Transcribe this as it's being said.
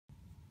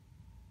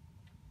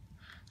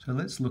So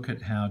let's look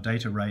at how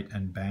data rate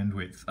and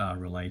bandwidth are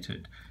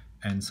related.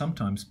 And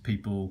sometimes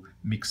people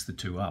mix the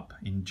two up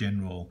in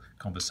general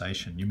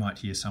conversation. You might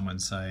hear someone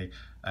say,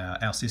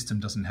 our system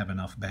doesn't have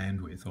enough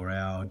bandwidth, or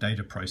our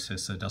data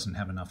processor doesn't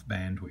have enough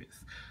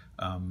bandwidth.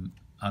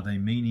 Are they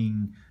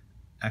meaning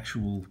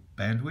actual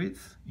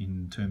bandwidth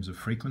in terms of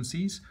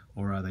frequencies,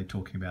 or are they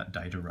talking about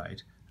data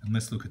rate? And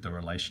let's look at the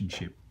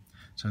relationship.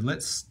 So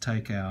let's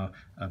take our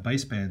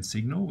baseband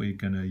signal. We're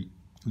going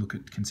to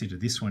consider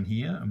this one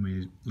here,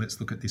 and let's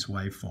look at this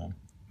waveform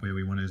where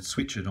we want to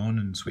switch it on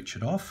and switch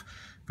it off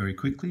very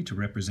quickly to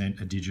represent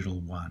a digital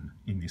 1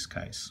 in this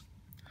case.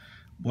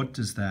 What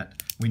does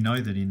that, we know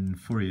that in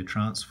Fourier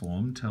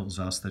transform tells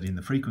us that in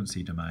the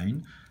frequency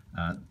domain,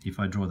 if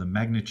I draw the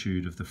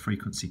magnitude of the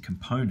frequency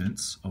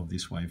components of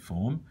this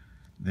waveform,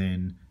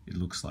 then it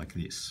looks like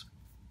this.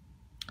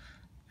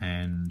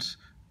 And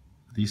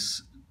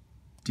this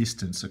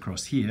distance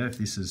across here, if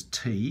this is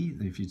t,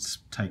 if you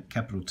take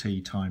capital T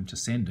time to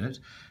send it,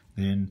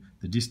 then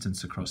the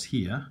distance across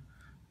here,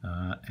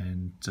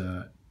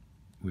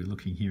 we're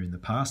looking here in the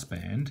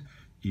passband,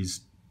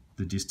 is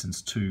the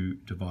distance 2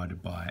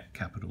 divided by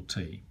capital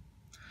T.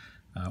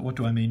 What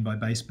do I mean by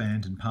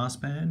baseband and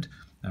passband?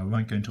 We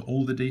won't go into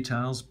all the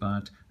details,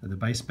 but the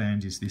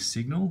baseband is this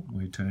signal.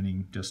 We're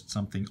turning just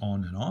something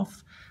on and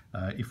off.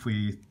 If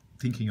we're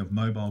thinking of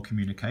mobile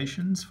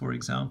communications, for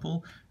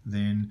example,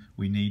 then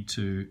we need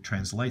to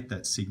translate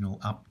that signal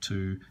up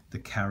to the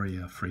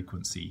carrier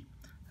frequency.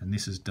 And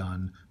this is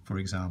done, for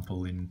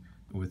example,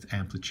 with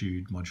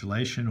amplitude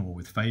modulation or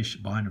with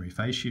binary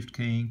phase shift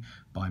keying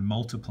by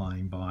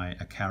multiplying by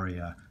a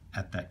carrier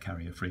at that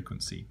carrier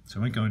frequency. So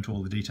I won't go into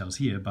all the details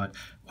here, but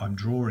I'm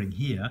drawing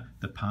here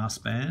the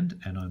passband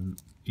and I'm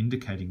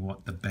indicating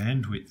what the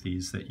bandwidth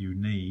is that you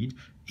need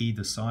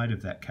either side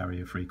of that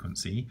carrier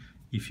frequency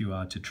if you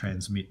are to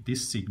transmit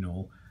this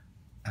signal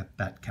at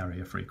that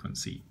carrier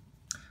frequency.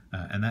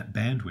 And that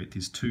bandwidth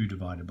is 2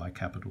 divided by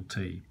capital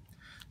T.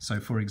 So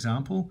for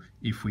example,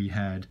 if we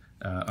had,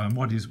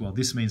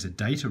 this means a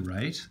data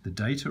rate. The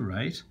data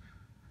rate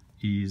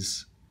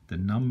is the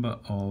number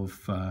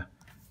of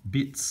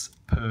bits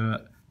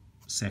per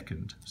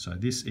second. So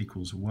this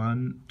equals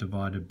 1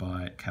 divided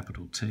by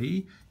capital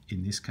T,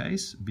 in this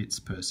case, bits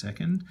per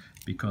second,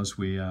 because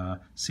we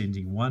are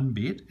sending 1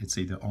 bit, it's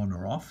either on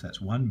or off, that's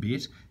 1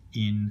 bit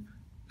in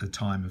the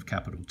time of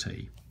capital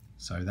T.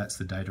 So that's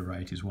the data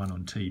rate, is 1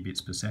 on T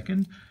bits per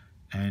second.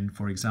 And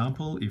for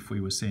example, if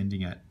we were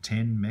sending at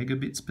 10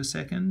 megabits per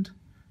second,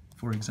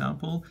 for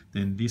example,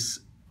 then this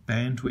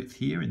bandwidth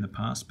here in the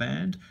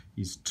passband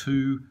is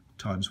 2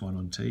 times 1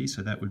 on T,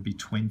 so that would be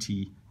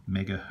 20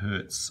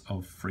 megahertz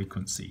of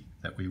frequency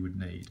that we would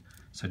need.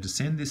 So to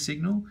send this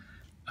signal,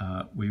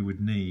 we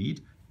would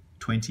need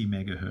 20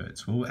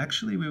 megahertz. Well,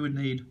 actually, we would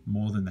need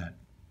more than that.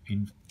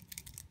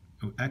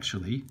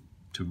 Actually,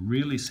 to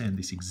really send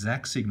this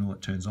exact signal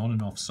that turns on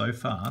and off so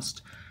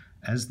fast,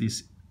 as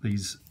these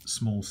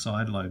small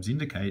side lobes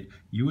indicate,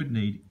 you would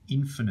need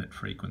infinite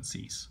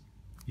frequencies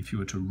if you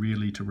were to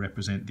really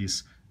represent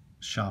this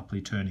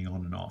sharply turning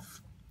on and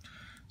off.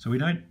 So we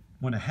don't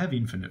want to have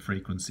infinite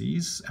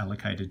frequencies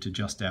allocated to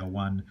just our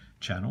one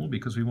channel,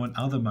 because we want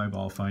other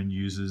mobile phone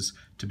users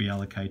to be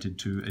allocated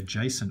to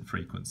adjacent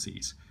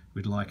frequencies.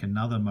 We'd like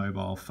another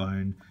mobile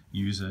phone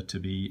user to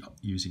be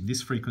using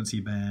this frequency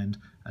band,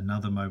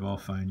 another mobile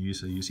phone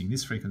user using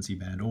this frequency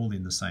band, all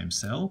in the same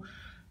cell.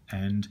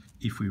 And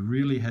if we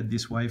really had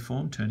this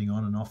waveform turning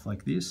on and off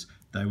like this,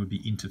 they would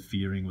be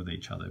interfering with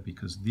each other,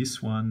 because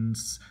this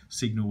one's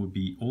signal would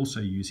be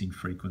also using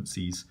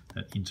frequencies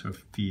that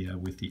interfere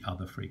with the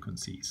other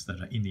frequencies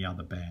that are in the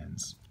other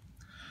bands.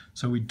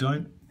 So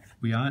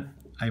we aren't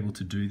able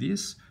to do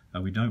this.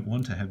 We don't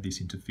want to have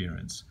this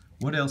interference.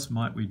 What else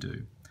might we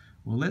do?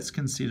 Well, let's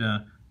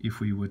consider if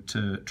we were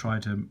to try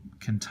to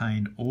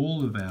contain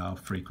all of our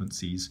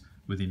frequencies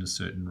within a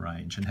certain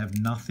range and have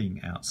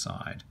nothing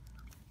outside.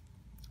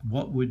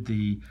 What would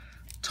the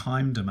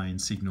time domain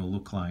signal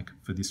look like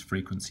for this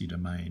frequency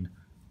domain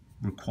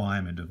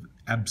requirement of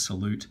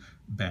absolute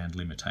band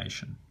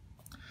limitation?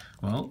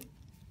 Well,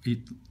 it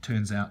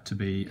turns out to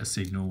be a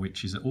signal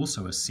which is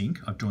also a sinc.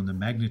 I've drawn the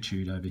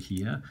magnitude over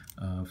here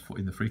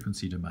in the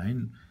frequency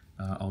domain.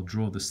 I'll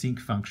draw the sinc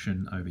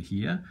function over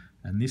here,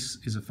 and this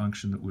is a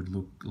function that would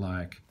look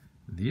like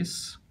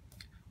this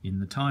in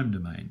the time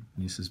domain.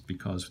 And this is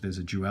because there's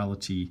a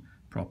duality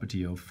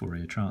property of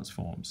Fourier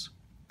transforms.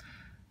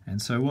 And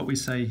so what we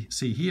see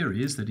here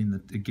is that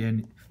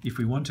again, if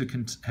we want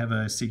to have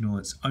a signal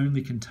that's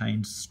only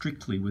contained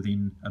strictly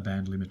within a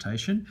band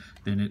limitation,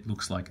 then it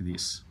looks like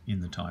this in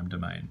the time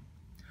domain.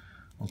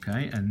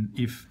 Okay, and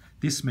if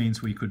this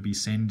means we could be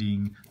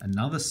sending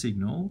another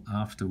signal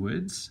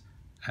afterwards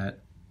at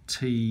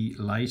t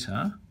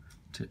later,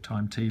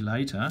 time t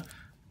later,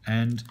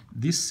 and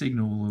this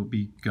signal will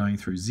be going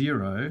through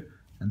 0,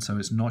 and so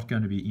it's not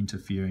going to be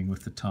interfering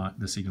with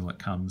the signal that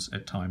comes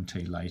at time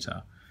t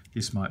later.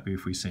 This might be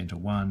if we sent a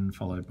 1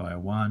 followed by a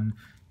 1.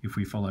 If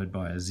we followed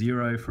by a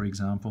 0, for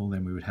example,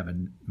 then we would have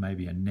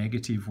maybe a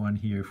negative 1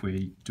 here if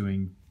we're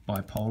doing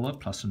bipolar,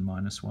 plus and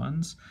minus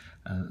ones,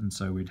 and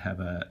so we'd have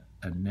a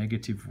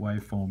negative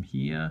waveform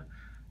here,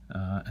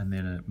 and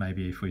then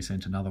maybe if we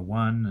sent another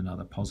one,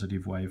 another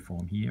positive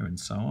waveform here, and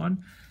so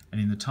on. And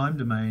in the time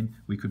domain,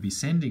 we could be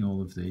sending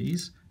all of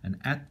these, and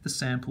at the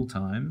sample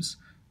times,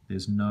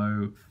 there's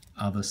no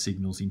other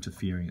signals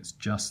interfering. It's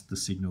just the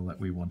signal that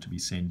we want to be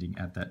sending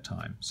at that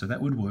time. So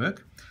that would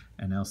work,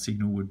 and our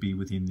signal would be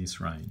within this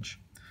range.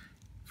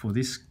 For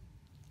this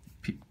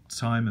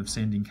time of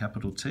sending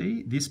capital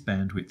T, this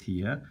bandwidth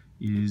here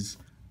is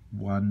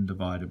 1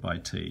 divided by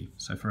T.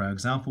 So for our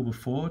example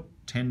before,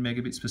 10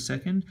 megabits per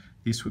second,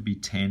 this would be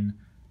 10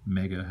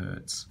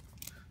 megahertz,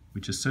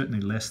 which is certainly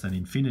less than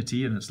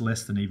infinity, and it's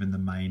less than even the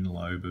main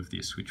lobe of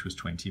this, which was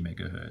 20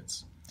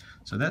 megahertz.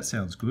 So that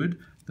sounds good,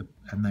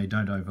 and they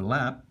don't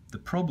overlap. The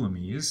problem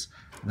is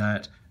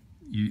that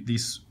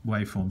these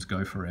waveforms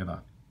go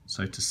forever.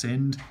 So to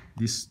send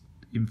this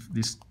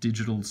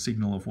digital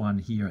signal of 1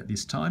 here at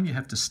this time, you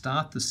have to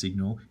start the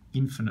signal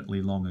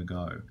infinitely long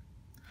ago.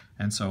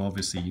 And so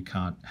obviously you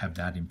can't have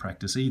that in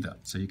practice either.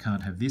 So you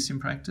can't have this in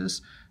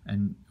practice,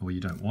 or you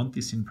don't want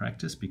this in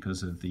practice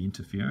because of the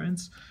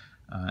interference,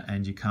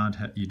 and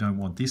you don't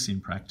want this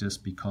in practice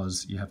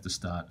because you have to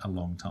start a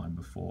long time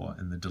before,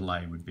 and the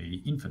delay would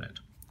be infinite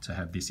to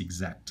have this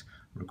exact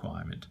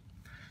requirement.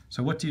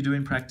 So what do you do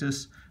in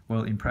practice?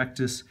 Well, in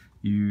practice,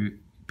 you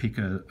pick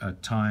a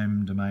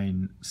time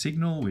domain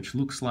signal which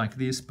looks like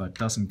this but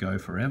doesn't go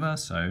forever.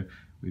 So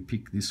we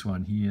pick this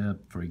one here,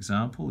 for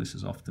example. This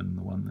is often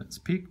the one that's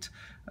picked,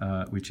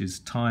 which is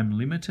time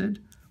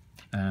limited.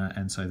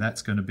 And so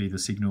that's going to be the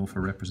signal for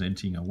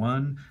representing a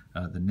 1.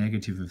 The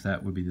negative of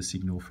that would be the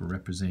signal for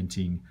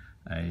representing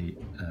a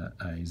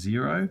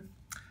 0.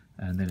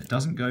 And then it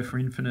doesn't go for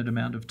infinite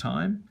amount of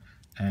time.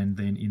 And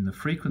then in the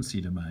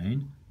frequency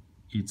domain,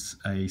 it's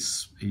a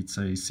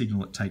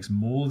signal that takes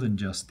more than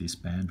just this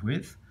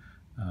bandwidth,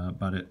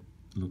 but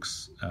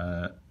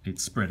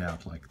it's spread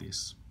out like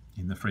this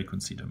in the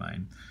frequency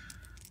domain.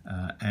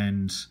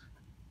 And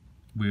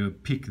we'll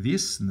pick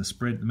this and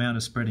the amount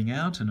of spreading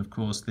out, and of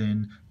course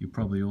then you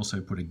probably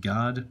also put a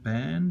guard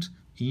band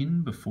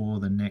in before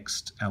the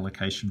next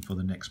allocation for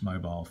the next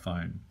mobile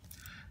phone.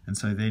 And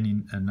so then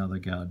in another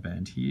guard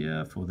band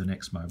here for the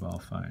next mobile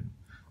phone.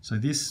 So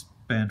this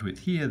bandwidth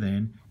here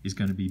then is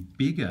going to be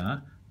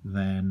bigger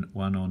than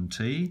 1 on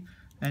T,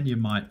 and you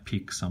might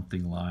pick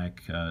something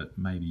like,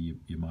 maybe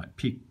you might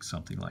pick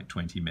something like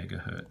 20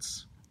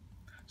 megahertz.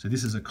 So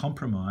this is a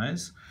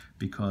compromise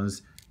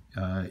because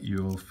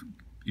you're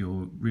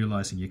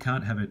realizing you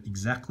can't have it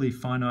exactly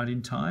finite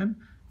in time,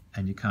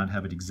 and you can't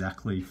have it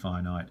exactly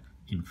finite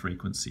in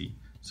frequency.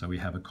 So we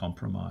have a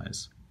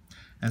compromise.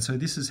 And so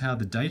this is how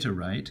the data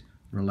rate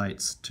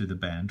relates to the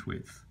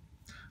bandwidth.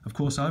 Of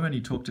course, I've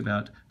only talked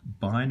about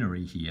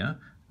binary here,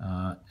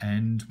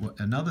 and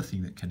another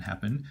thing that can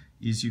happen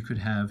is you could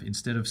have,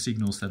 instead of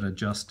signals that are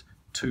just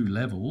 2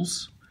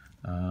 levels,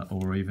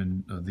 or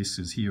even this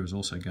is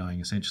also going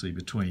essentially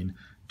between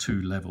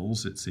 2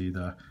 levels. It's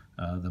either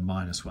the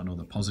 -1 or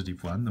the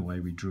 +1, the way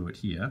we drew it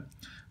here.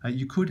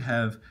 You could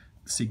have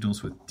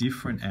signals with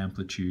different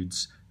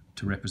amplitudes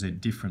to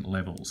represent different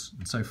levels.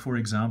 And so, for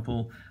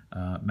example,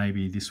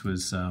 maybe this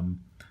was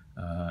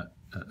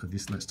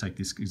let's take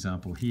this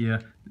example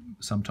here.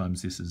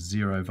 Sometimes this is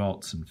 0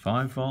 volts and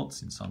 5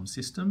 volts in some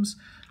systems.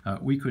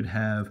 We could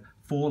have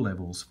 4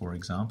 levels, for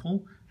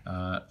example.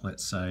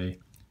 Let's say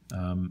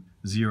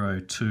 0,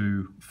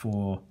 2,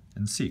 4,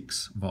 and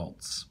 6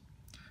 volts.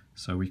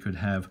 So we could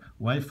have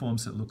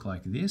waveforms that look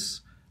like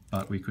this,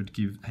 but we could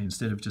give,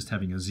 instead of just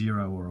having a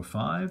 0 or a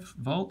 5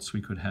 volts,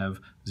 we could have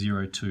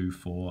 0, 2,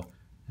 4,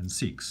 and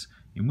 6,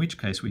 in which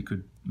case we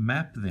could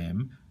map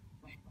them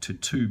to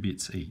 2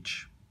 bits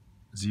each.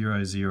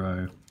 0,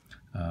 0,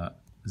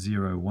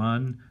 0,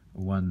 1,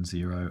 1,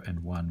 0, and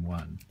 1,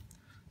 1.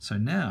 So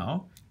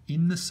now,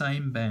 in the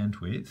same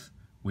bandwidth,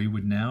 we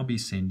would now be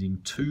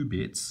sending 2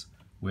 bits,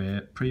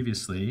 where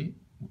previously,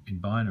 in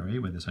binary,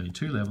 where there's only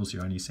 2 levels,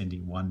 you're only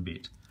sending 1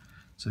 bit.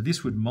 So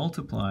this would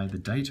multiply the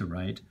data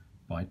rate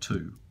by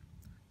 2.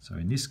 So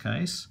in this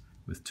case,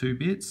 with 2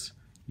 bits,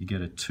 you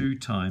get a 2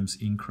 times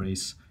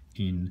increase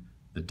in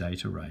the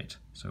data rate.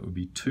 So it would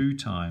be 2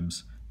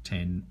 times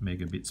 10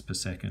 megabits per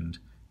second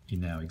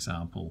in our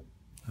example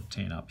of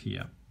 10 up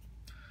here.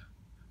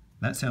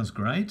 That sounds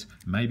great.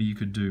 Maybe you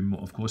could do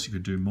more. Of course, you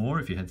could do more.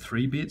 If you had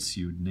 3 bits,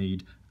 you would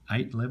need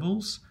 8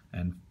 levels,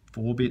 and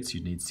 4 bits,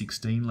 you'd need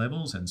 16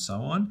 levels, and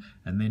so on.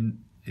 And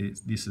then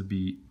this would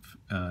be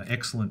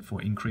excellent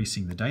for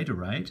increasing the data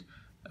rate,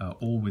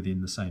 all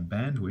within the same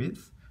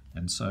bandwidth.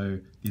 And so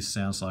this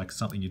sounds like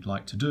something you'd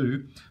like to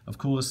do. Of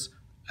course,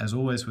 as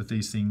always with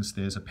these things,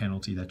 there's a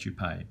penalty that you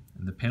pay.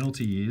 And the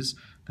penalty is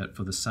that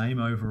for the same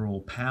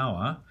overall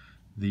power,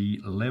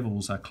 the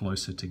levels are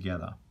closer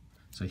together.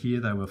 So here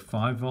they were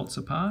 5 volts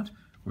apart,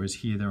 whereas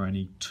here they're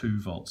only 2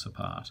 volts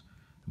apart.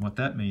 And what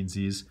that means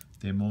is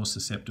they're more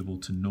susceptible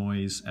to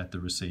noise at the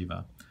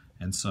receiver.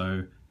 And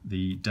so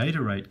the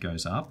data rate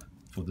goes up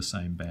for the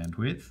same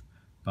bandwidth,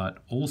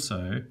 but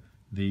also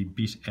the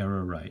bit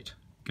error rate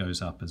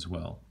goes up as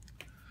well.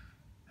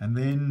 And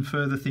then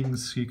further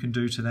things you can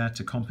do to that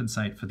to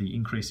compensate for the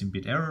increase in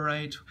bit error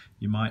rate.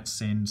 You might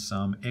send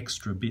some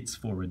extra bits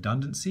for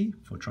redundancy,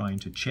 for trying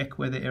to check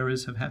whether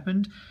errors have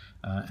happened.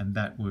 And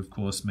that, of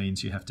course,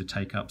 means you have to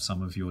take up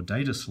some of your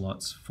data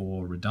slots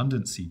for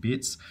redundancy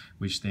bits,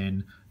 which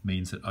then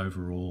means that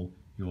overall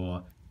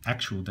your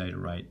actual data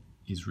rate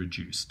is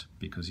reduced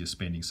because you're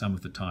spending some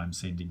of the time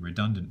sending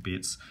redundant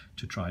bits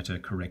to try to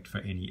correct for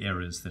any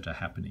errors that are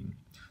happening.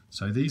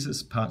 So these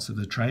are parts of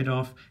the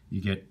trade-off. You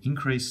get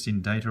increase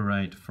in data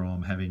rate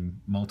from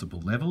having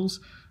multiple levels,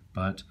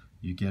 but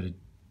you get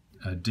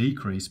a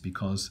decrease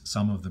because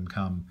some of them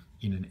come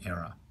in an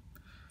error.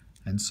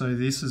 And so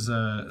this is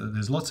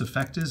there's lots of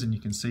factors, and you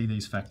can see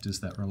these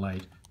factors that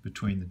relate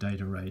between the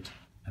data rate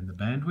and the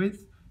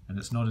bandwidth. And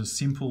it's not as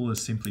simple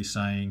as simply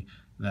saying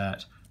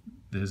that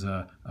there's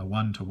a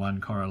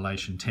one-to-one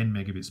correlation, 10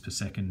 megabits per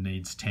second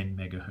needs 10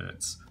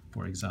 megahertz,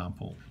 for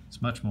example.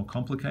 It's much more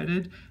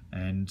complicated,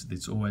 and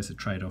it's always a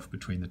trade-off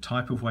between the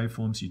type of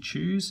waveforms you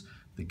choose,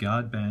 the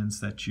guard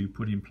bands that you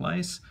put in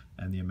place,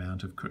 and the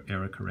amount of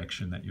error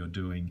correction that you're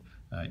doing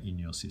in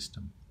your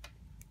system.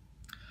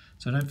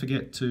 So don't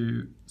forget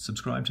to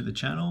subscribe to the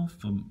channel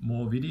for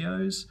more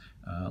videos.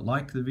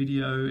 Like the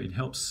video, it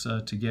helps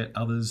to get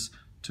others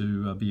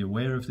to be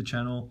aware of the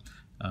channel,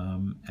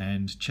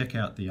 and check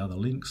out the other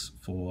links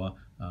for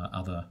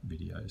other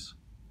videos.